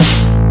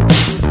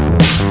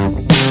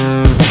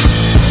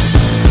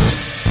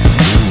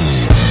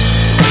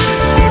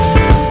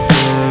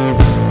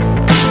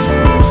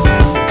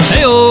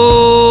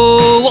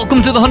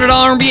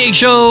MBA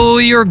Show,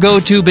 your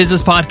go-to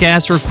business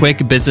podcast for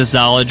quick business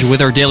knowledge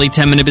with our daily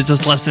 10-minute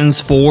business lessons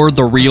for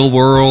the real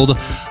world.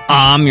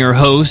 I'm your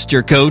host,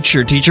 your coach,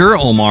 your teacher,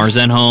 Omar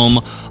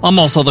Zenhom. I'm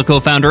also the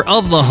co-founder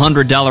of the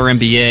 $100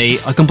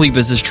 MBA, a complete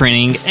business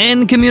training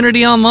and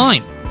community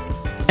online.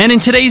 And in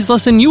today's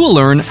lesson, you will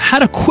learn how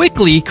to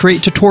quickly create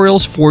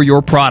tutorials for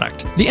your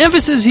product. The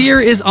emphasis here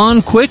is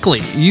on quickly.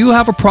 You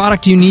have a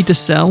product you need to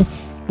sell,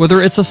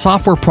 whether it's a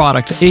software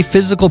product, a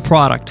physical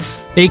product,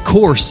 a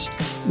course,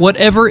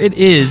 whatever it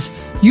is,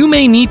 you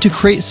may need to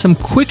create some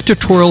quick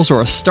tutorials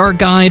or a start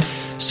guide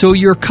so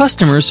your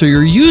customers, so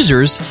your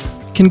users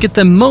can get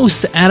the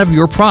most out of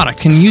your product,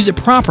 can use it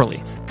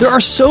properly. There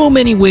are so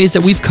many ways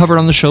that we've covered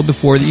on the show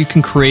before that you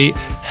can create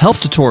help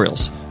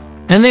tutorials.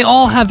 And they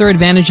all have their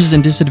advantages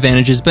and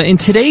disadvantages, but in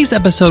today's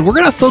episode, we're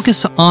going to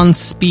focus on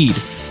speed.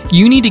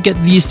 You need to get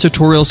these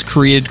tutorials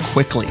created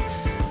quickly.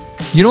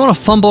 You don't want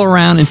to fumble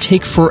around and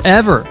take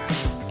forever.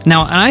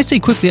 Now, and I say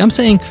quickly, I'm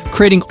saying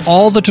creating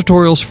all the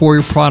tutorials for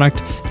your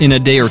product in a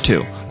day or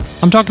two.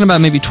 I'm talking about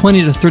maybe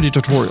 20 to 30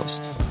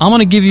 tutorials. I'm going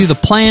to give you the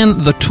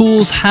plan, the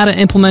tools, how to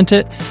implement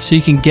it so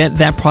you can get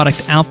that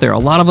product out there. A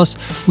lot of us,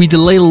 we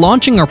delay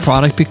launching our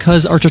product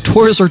because our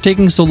tutorials are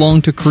taking so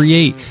long to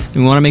create. And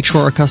we want to make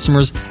sure our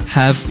customers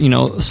have,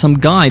 some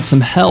guide,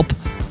 some help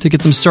to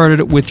get them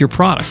started with your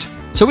product.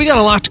 So we got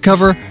a lot to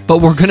cover, but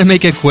we're going to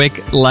make it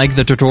quick like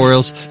the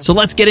tutorials. So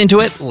let's get into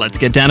it. Let's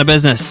get down to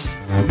business.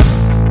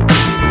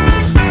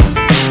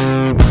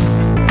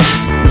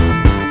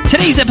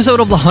 Today's episode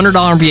of the $100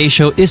 MBA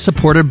Show is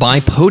supported by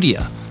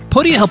Podia.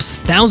 Podia helps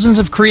thousands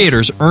of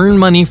creators earn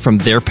money from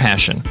their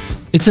passion.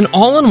 It's an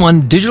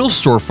all-in-one digital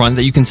storefront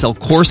that you can sell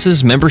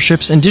courses,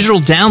 memberships, and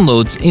digital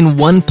downloads in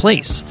one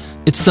place.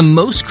 It's the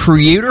most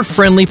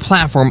creator-friendly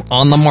platform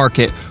on the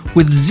market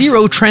with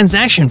zero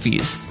transaction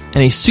fees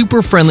and a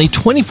super friendly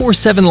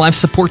 24/7 live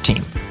support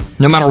team,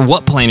 no matter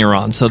what plan you're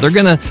on. So they're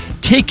going to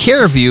take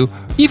care of you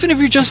even if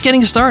you're just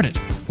getting started.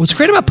 What's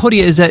great about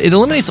Podia is that it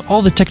eliminates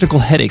all the technical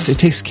headaches. It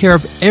takes care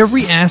of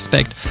every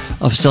aspect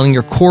of selling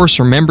your course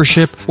or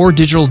membership or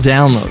digital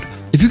download.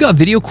 If you got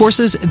video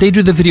courses, they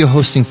do the video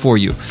hosting for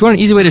you. If you want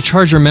an easy way to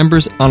charge your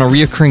members on a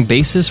recurring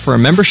basis for a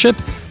membership,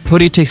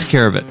 Podia takes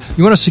care of it.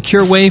 You want a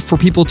secure way for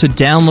people to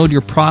download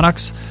your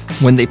products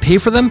when they pay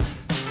for them?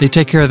 They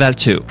take care of that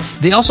too.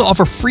 They also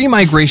offer free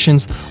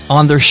migrations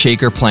on their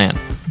Shaker plan.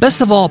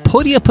 Best of all,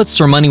 Podia puts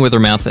their money where their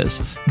mouth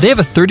is. They have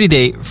a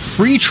 30-day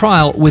free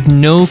trial with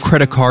no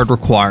credit card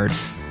required.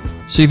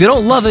 So if you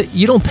don't love it,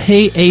 you don't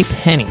pay a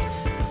penny.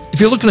 If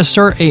you're looking to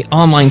start an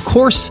online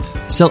course,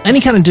 sell any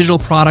kind of digital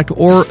product,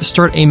 or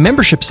start a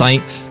membership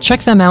site, check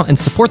them out and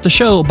support the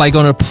show by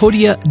going to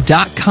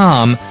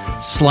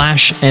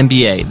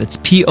podia.com/MBA. That's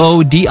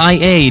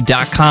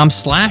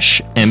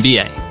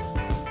PODIA.com/MBA.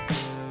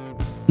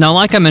 Now,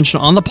 like I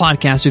mentioned on the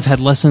podcast, we've had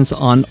lessons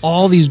on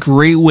all these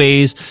great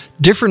ways,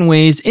 different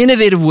ways,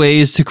 innovative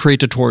ways to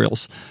create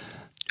tutorials.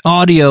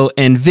 Audio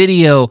and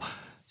video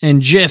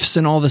and GIFs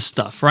and all this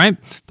stuff, right?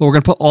 But we're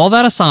going to put all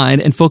that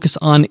aside and focus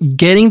on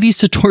getting these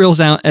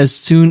tutorials out as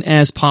soon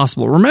as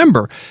possible.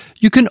 Remember,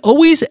 you can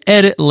always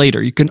edit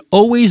later. You can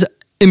always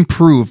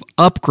improve,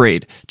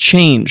 upgrade,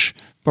 change.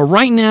 But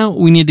right now,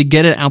 we need to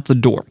get it out the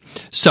door.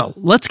 So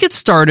let's get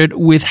started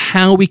with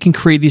how we can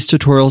create these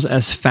tutorials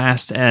as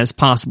fast as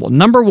possible.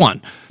 Number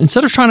one,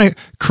 instead of trying to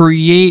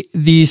create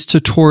these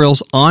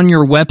tutorials on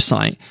your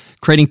website,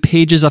 creating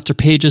pages after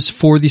pages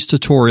for these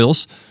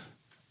tutorials,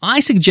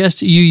 I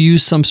suggest you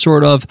use some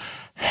sort of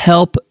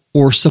help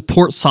or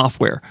support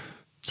software,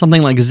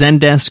 something like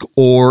Zendesk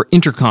or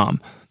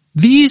Intercom.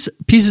 These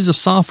pieces of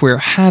software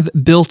have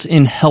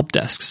built-in help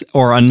desks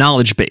or a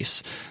knowledge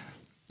base.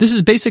 This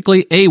is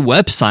basically a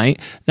website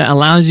that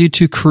allows you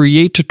to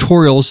create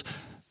tutorials,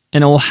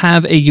 and it will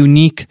have a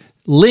unique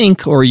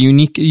link or a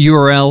unique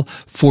URL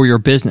for your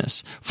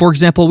business. For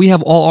example, we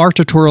have all our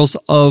tutorials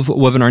of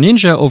Webinar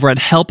Ninja over at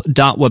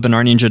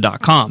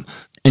help.webinarninja.com.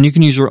 And you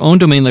can use your own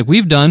domain like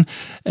we've done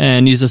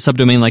and use a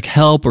subdomain like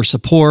help or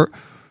support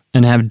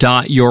and have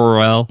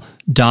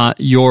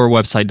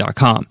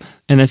 .url.yourwebsite.com.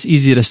 And that's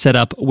easy to set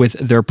up with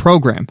their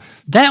program.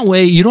 That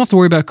way, you don't have to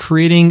worry about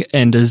creating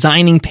and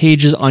designing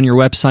pages on your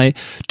website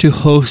to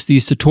host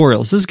these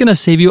tutorials. This is going to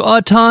save you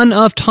a ton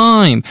of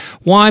time.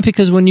 Why?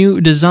 Because when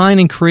you design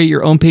and create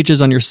your own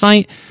pages on your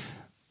site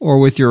or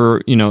with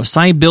your,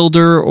 site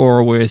builder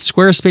or with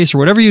Squarespace or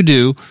whatever you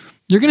do,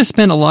 you're going to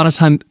spend a lot of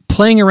time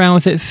playing around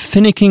with it,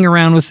 finicking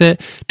around with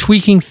it,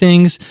 tweaking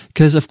things,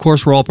 because of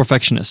course we're all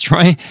perfectionists,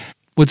 right?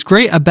 What's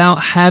great about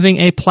having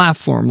a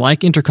platform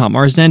like Intercom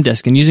or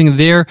Zendesk and using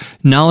their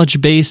knowledge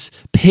base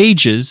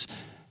pages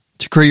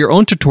to create your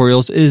own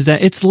tutorials is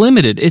that it's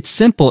limited, it's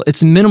simple,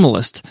 it's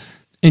minimalist,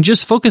 and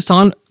just focus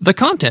on the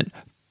content,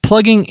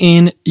 plugging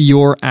in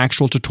your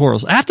actual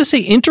tutorials. I have to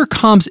say,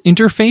 Intercom's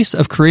interface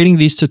of creating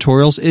these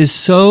tutorials is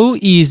so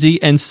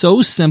easy and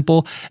so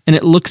simple, and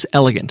it looks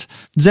elegant.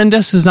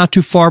 Zendesk is not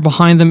too far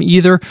behind them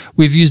either.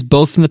 We've used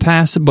both in the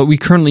past, but we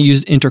currently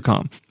use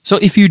Intercom. So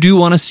if you do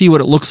want to see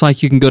what it looks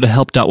like, you can go to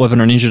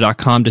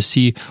help.webinarninja.com to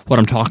see what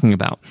I'm talking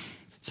about.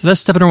 So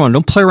that's step number one.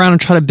 Don't play around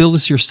and try to build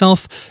this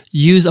yourself.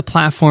 Use a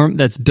platform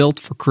that's built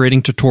for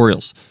creating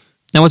tutorials.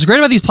 Now, what's great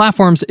about these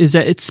platforms is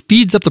that it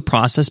speeds up the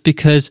process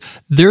because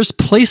there's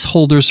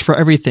placeholders for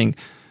everything.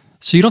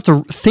 So you don't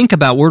have to think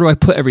about where do I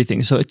put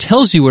everything. So it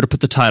tells you where to put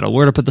the title,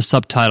 where to put the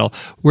subtitle,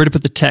 where to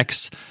put the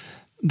text.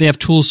 They have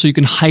tools so you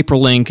can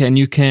hyperlink and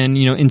you can,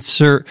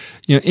 insert,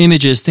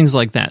 images, things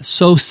like that.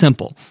 So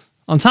simple.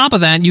 On top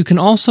of that, you can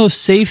also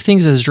save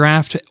things as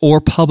draft or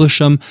publish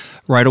them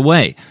right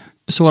away.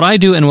 So what I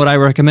do and what I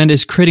recommend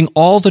is creating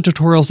all the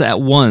tutorials at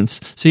once.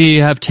 So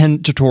you have 10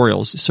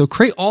 tutorials. So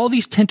create all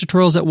these 10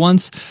 tutorials at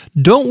once.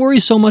 Don't worry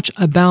so much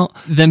about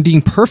them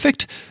being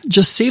perfect.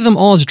 Just save them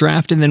all as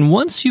draft. And then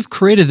once you've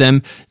created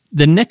them,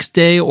 the next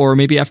day or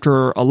maybe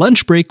after a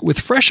lunch break with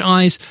fresh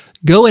eyes,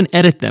 go and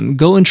edit them.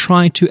 Go and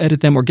try to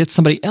edit them or get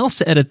somebody else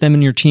to edit them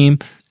in your team.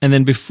 And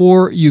then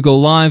before you go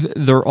live,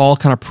 they're all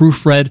kind of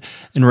proofread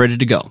and ready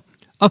to go.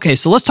 Okay,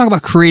 so let's talk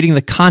about creating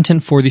the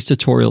content for these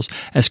tutorials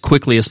as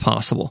quickly as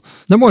possible.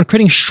 Number one,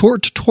 creating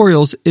short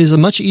tutorials is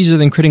much easier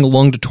than creating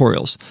long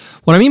tutorials.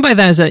 What I mean by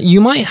that is that you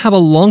might have a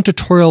long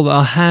tutorial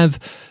that'll have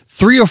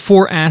 3 or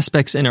 4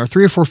 aspects in it or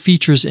 3 or 4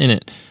 features in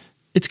it.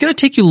 It's going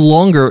to take you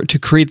longer to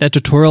create that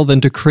tutorial than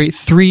to create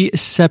 3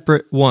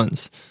 separate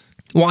ones.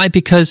 Why?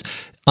 Because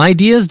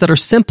ideas that are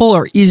simple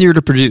are easier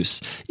to produce,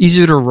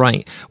 easier to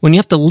write. When you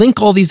have to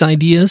link all these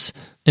ideas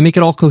and make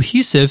it all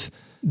cohesive,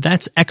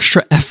 that's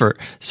extra effort.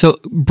 So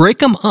break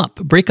them up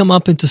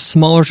into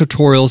smaller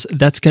tutorials.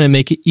 That's going to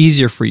make it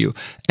easier for you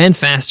and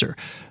faster.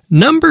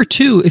 Number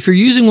 2, if you're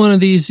using one of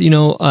these,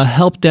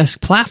 help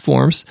desk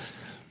platforms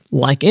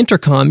like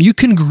Intercom, you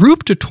can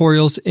group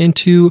tutorials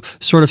into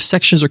sort of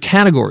sections or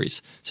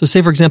categories. So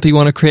say, for example, you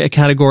want to create a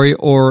category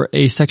or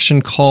a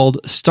section called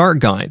Start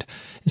Guide.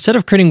 Instead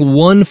of creating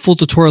one full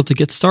tutorial to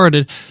get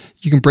started,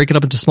 you can break it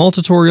up into small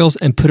tutorials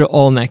and put it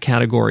all in that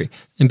category.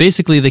 And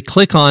basically, they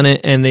click on it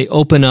and they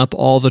open up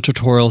all the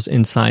tutorials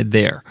inside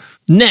there.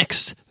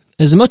 Next,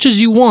 as much as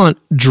you want,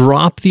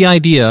 drop the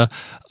idea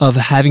of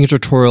having your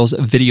tutorials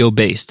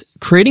video-based.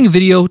 Creating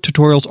video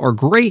tutorials are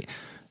great,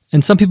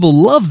 and some people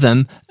love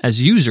them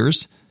as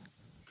users.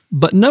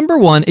 But number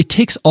one, it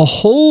takes a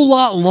whole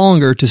lot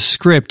longer to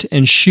script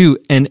and shoot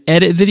and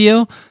edit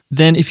video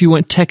than if you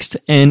went text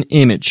and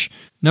image.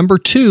 Number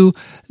 2,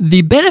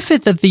 the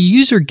benefit that the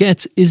user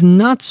gets is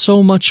not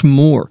so much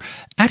more.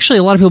 Actually,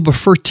 a lot of people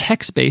prefer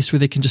text-based where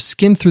they can just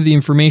skim through the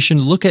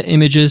information, look at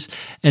images,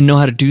 and know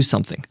how to do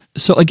something.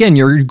 So again,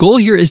 your goal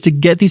here is to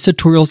get these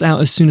tutorials out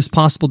as soon as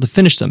possible to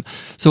finish them.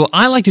 So what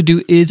I like to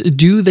do is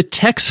do the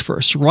text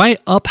first. Write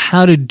up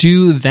how to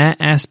do that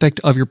aspect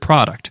of your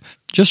product.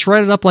 Just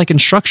write it up like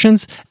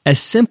instructions, as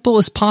simple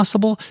as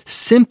possible,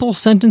 simple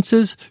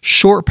sentences,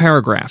 short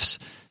paragraphs.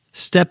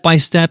 Step by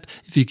step.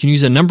 If you can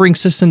use a numbering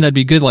system, that'd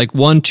be good, like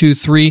 1, 2,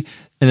 3,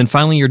 and then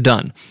finally you're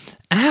done.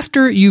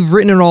 After you've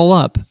written it all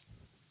up,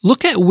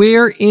 look at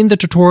where in the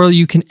tutorial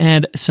you can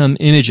add some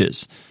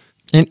images.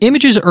 And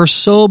images are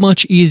so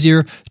much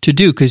easier to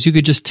do because you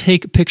could just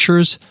take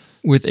pictures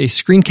with a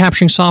screen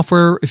capturing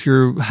software if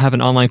you have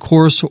an online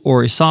course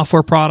or a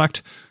software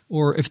product,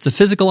 or if it's a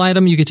physical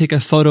item, you could take a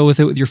photo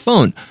with it with your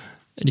phone,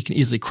 and you can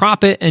easily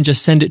crop it and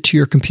just send it to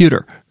your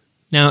computer.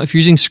 Now, if you're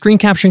using screen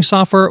capturing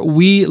software,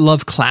 we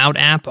love Cloud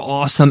App,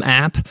 awesome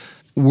app,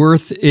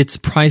 worth its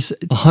price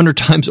 100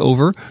 times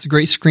over. It's a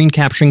great screen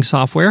capturing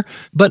software.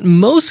 But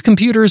most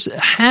computers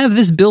have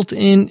this built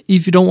in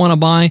if you don't want to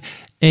buy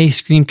a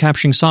screen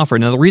capturing software.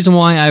 Now, the reason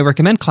why I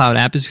recommend Cloud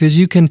App is because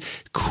you can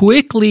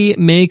quickly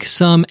make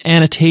some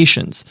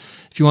annotations.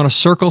 If you want to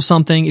circle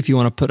something, if you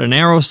want to put an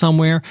arrow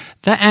somewhere,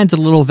 that adds a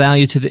little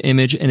value to the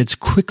image, and it's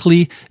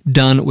quickly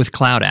done with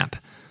Cloud App.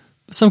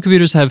 Some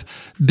computers have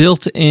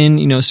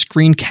built-in,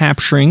 screen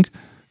capturing,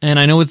 and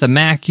I know with the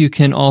Mac you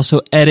can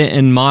also edit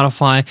and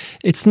modify.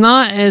 It's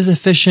not as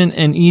efficient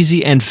and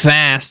easy and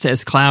fast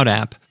as Cloud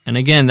App, and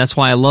again, that's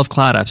why I love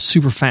Cloud App,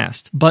 super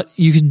fast. But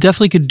you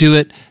definitely could do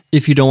it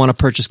if you don't want to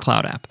purchase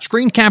Cloud App.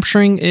 Screen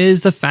capturing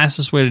is the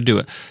fastest way to do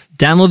it.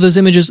 Download those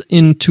images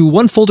into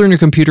one folder in your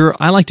computer.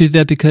 I like to do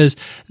that because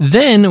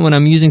then when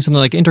I'm using something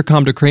like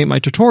Intercom to create my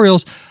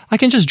tutorials, I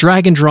can just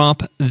drag and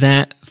drop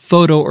that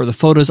photo or the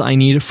photos I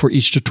need for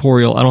each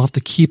tutorial. I don't have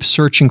to keep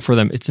searching for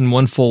them. It's in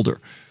one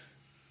folder.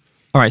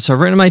 All right, so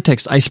I've written my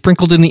text. I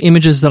sprinkled in the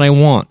images that I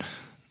want.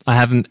 I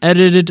have them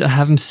edited. I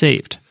have them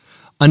saved.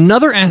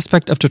 Another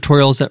aspect of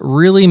tutorials that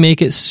really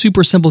make it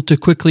super simple to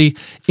quickly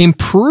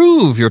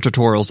improve your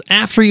tutorials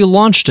after you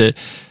launched it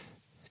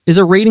is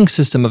a rating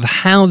system of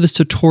how this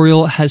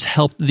tutorial has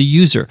helped the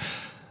user.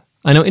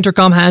 I know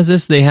Intercom has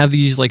this. They have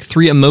these 3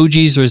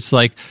 emojis where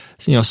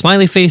it's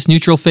smiley face,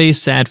 neutral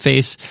face, sad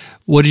face.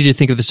 What did you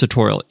think of this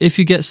tutorial? If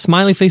you get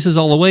smiley faces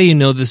all the way, you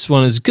know this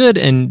one is good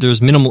and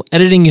there's minimal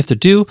editing you have to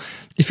do.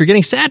 If you're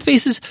getting sad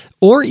faces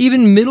or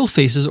even middle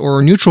faces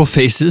or neutral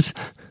faces,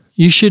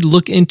 you should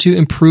look into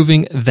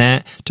improving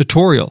that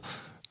tutorial.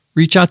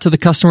 Reach out to the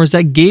customers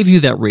that gave you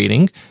that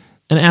rating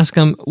and ask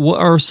them what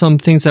are some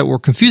things that were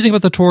confusing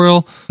about the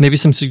tutorial, maybe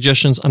some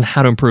suggestions on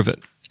how to improve it.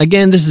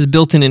 Again, this is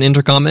built-in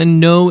Intercom, and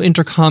no,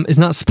 Intercom is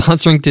not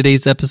sponsoring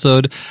today's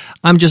episode.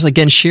 I'm just,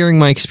 again, sharing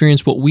my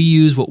experience, what we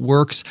use, what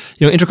works.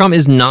 Intercom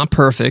is not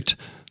perfect,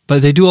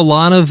 but they do a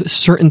lot of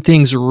certain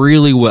things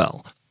really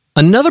well.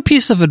 Another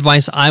piece of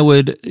advice I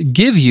would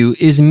give you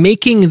is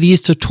making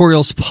these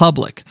tutorials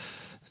public.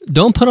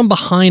 Don't put them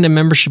behind a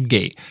membership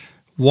gate.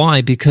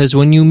 Why? Because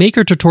when you make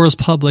your tutorials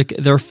public,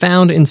 they're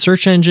found in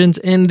search engines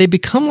and they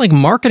become like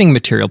marketing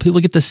material. People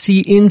get to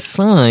see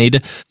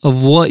inside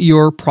of what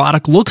your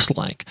product looks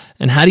like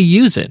and how to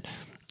use it.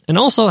 And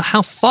also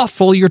how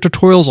thoughtful your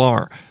tutorials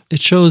are. It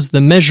shows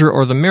the measure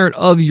or the merit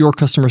of your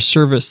customer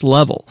service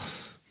level.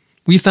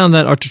 We found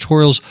that our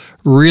tutorials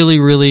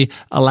really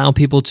allow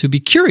people to be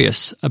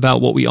curious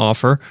about what we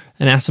offer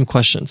and ask some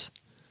questions.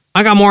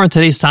 I got more on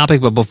today's topic,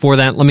 but before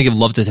that, let me give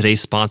love to today's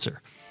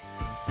sponsor.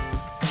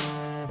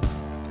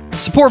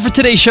 Support for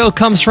today's show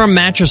comes from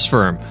Mattress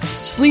Firm.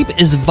 Sleep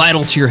is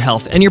vital to your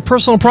health and your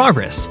personal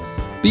progress,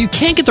 but you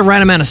can't get the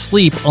right amount of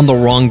sleep on the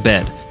wrong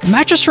bed.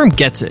 Mattress Firm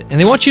gets it, and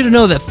they want you to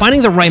know that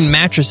finding the right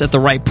mattress at the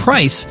right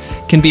price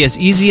can be as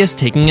easy as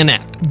taking a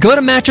nap. Go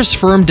to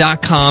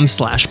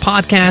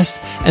mattressfirm.com/podcast,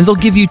 and they'll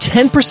give you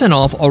 10%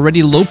 off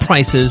already low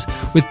prices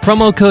with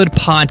promo code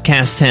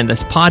PODCAST10.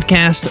 That's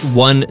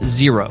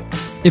PODCAST10.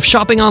 If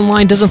shopping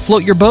online doesn't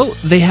float your boat,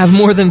 they have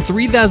more than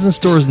 3,000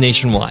 stores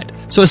nationwide.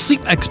 So a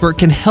sleep expert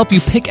can help you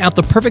pick out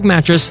the perfect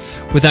mattress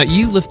without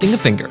you lifting a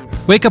finger.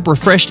 Wake up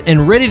refreshed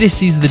and ready to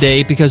seize the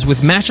day because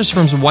with Mattress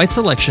Firm's wide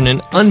selection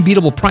and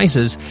unbeatable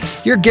prices,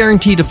 you're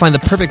guaranteed to find the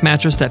perfect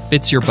mattress that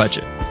fits your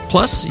budget.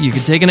 Plus, you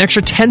can take an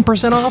extra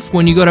 10% off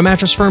when you go to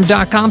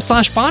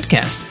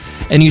mattressfirm.com/podcast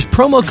and use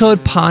promo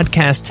code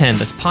PODCAST10.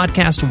 That's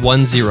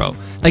PODCAST10.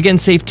 Again,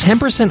 save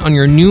 10% on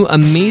your new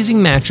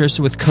amazing mattress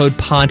with code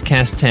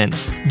PODCAST10.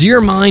 Do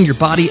your mind, your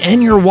body,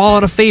 and your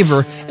wallet a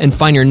favor and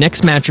find your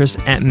next mattress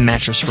at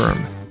Mattress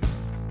Firm.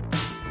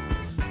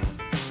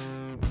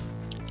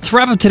 To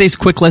wrap up today's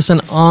quick lesson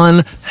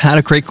on how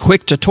to create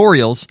quick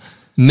tutorials,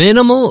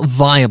 minimal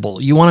viable.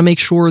 You want to make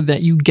sure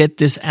that you get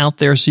this out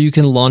there so you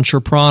can launch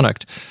your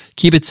product.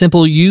 Keep it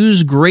simple.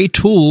 Use great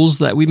tools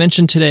that we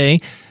mentioned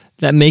today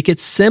that make it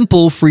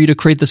simple for you to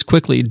create this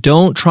quickly.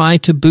 Don't try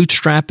to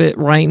bootstrap it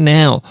right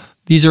now.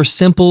 These are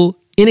simple,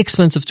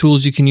 inexpensive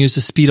tools you can use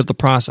to speed up the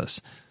process.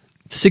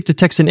 Stick to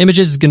text and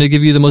images is going to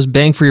give you the most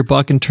bang for your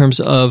buck in terms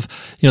of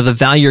the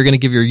value you're going to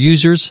give your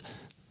users,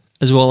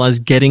 as well as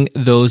getting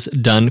those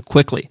done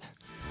quickly.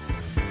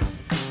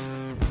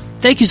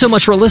 Thank you so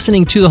much for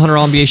listening to the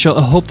 $100 MBA Show.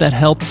 I hope that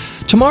helped.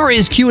 Tomorrow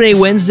is Q&A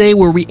Wednesday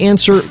where we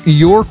answer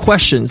your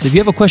questions. If you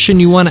have a question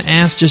you want to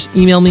ask, just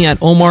email me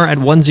at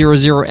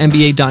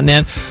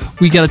omar@100mba.net.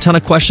 We got a ton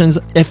of questions.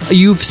 If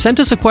you've sent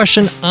us a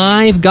question,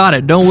 I've got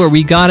it. Don't worry,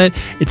 we got it.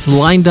 It's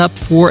lined up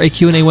for a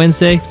Q&A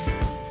Wednesday.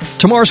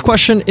 Tomorrow's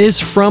question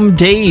is from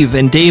Dave,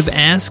 and Dave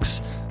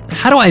asks,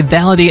 how do I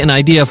validate an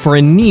idea for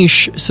a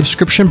niche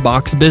subscription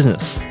box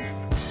business?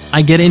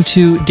 I get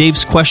into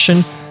Dave's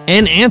question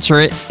and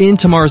answer it in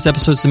tomorrow's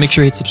episode, so make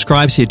sure you hit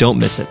subscribe so you don't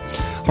miss it.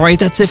 All right,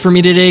 that's it for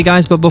me today,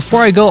 guys. But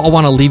before I go, I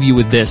want to leave you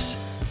with this.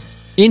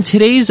 In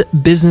today's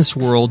business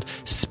world,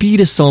 speed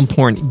is so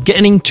important.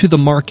 Getting to the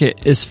market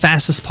as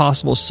fast as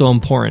possible is so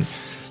important.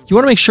 You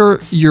want to make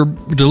sure you're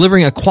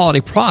delivering a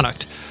quality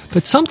product,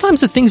 but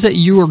sometimes the things that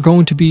you are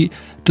going to be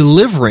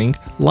delivering,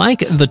 like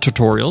the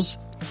tutorials,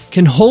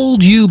 can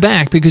hold you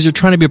back because you're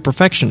trying to be a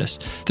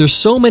perfectionist. There's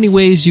so many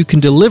ways you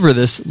can deliver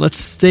this. Let's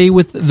stay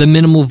with the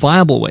minimal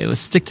viable way.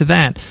 Let's stick to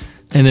that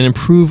and then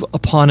improve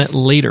upon it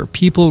later.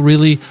 People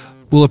really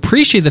will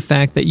appreciate the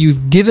fact that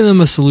you've given them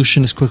a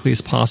solution as quickly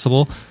as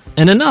possible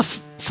and enough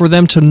for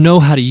them to know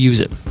how to use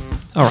it.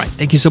 All right.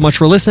 Thank you so much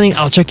for listening.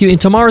 I'll check you in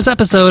tomorrow's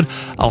episode.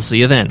 I'll see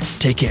you then.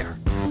 Take care.